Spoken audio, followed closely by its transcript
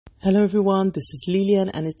Hello everyone, this is Lillian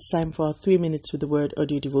and it's time for our 3 minutes with the word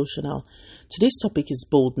audio devotional. Today's topic is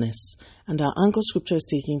boldness, and our anchor scripture is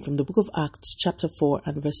taken from the book of Acts chapter 4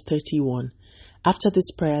 and verse 31. After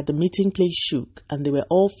this prayer, the meeting place shook and they were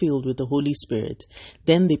all filled with the Holy Spirit.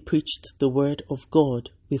 Then they preached the word of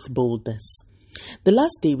God with boldness. The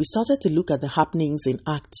last day we started to look at the happenings in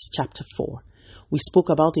Acts chapter 4. We spoke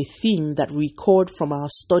about a theme that we record from our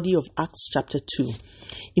study of Acts chapter 2.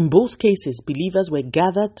 In both cases, believers were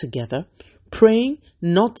gathered together, praying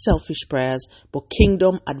not selfish prayers, but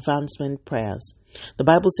kingdom advancement prayers. The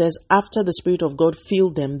Bible says, after the Spirit of God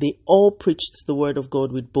filled them, they all preached the word of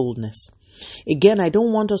God with boldness. Again, I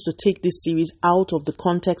don't want us to take this series out of the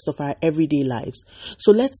context of our everyday lives.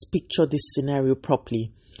 So let's picture this scenario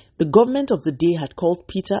properly. The government of the day had called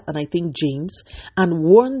Peter and I think James and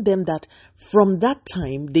warned them that from that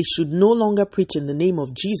time they should no longer preach in the name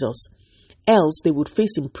of Jesus, else they would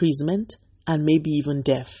face imprisonment and maybe even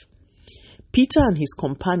death. Peter and his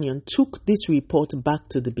companion took this report back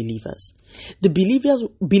to the believers. The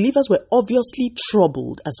believers were obviously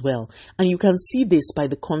troubled as well, and you can see this by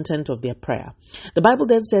the content of their prayer. The Bible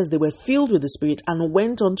then says they were filled with the Spirit and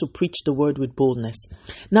went on to preach the word with boldness.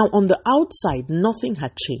 Now, on the outside, nothing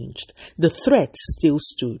had changed. The threat still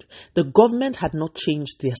stood. The government had not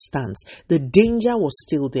changed their stance. The danger was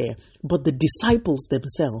still there, but the disciples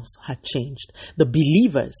themselves had changed. The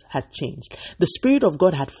believers had changed. The Spirit of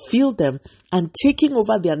God had filled them and taking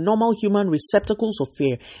over their normal human receptacles of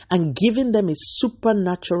fear and giving them a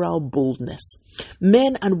supernatural boldness.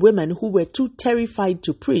 Men and women who were too terrified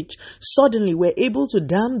to preach suddenly were able to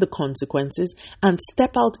damn the consequences and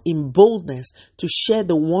step out in boldness to share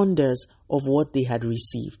the wonders of what they had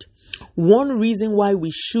received. One reason why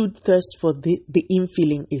we should thirst for the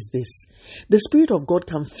infilling is this. The Spirit of God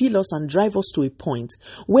can fill us and drive us to a point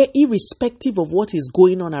where, irrespective of what is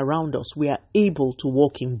going on around us, we are able to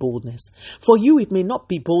walk in boldness. For you, it may not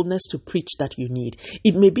be boldness to preach that you need.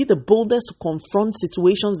 It may be the boldness to confront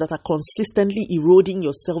situations that are consistently eroding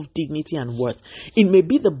your self-dignity and worth. It may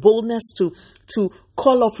be the boldness to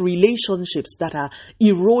call off relationships that are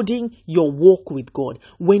eroding your walk with God.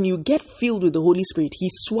 When you get filled with the Holy Spirit, He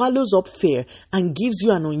swallows up fear and gives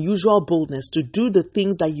you an unusual boldness to do the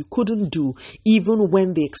things that you couldn't do even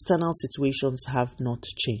when the external situations have not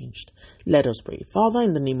changed. Let us pray. Father,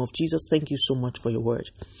 in the name of Jesus, thank you so much for your word.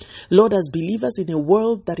 Lord, as believers in a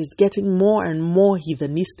world that is getting more and more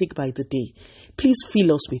heathenistic by the day, please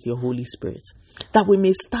fill us with your Holy Spirit, that we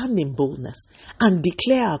may stand in boldness and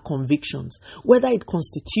declare our convictions, whether it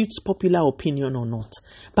constitutes popular opinion or not.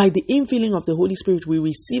 By the infilling of the Holy Spirit, we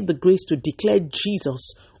receive the grace to declare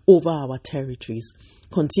Jesus over our territories.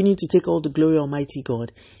 Continue to take all the glory, Almighty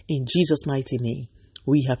God. In Jesus' mighty name,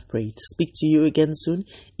 we have prayed. Speak to you again soon.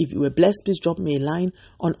 If you were blessed, please drop me a line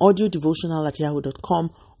on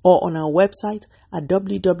audiodevotional@yahoo.com or on our website at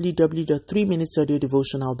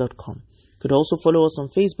www.3minutesaudiodevotional.com. You could also follow us on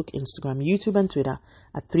Facebook, Instagram, YouTube, and Twitter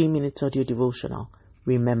at 3 Minutes Audio Devotional.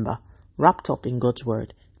 Remember, wrapped up in God's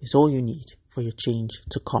Word is all you need for your change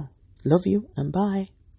to come. Love you and bye.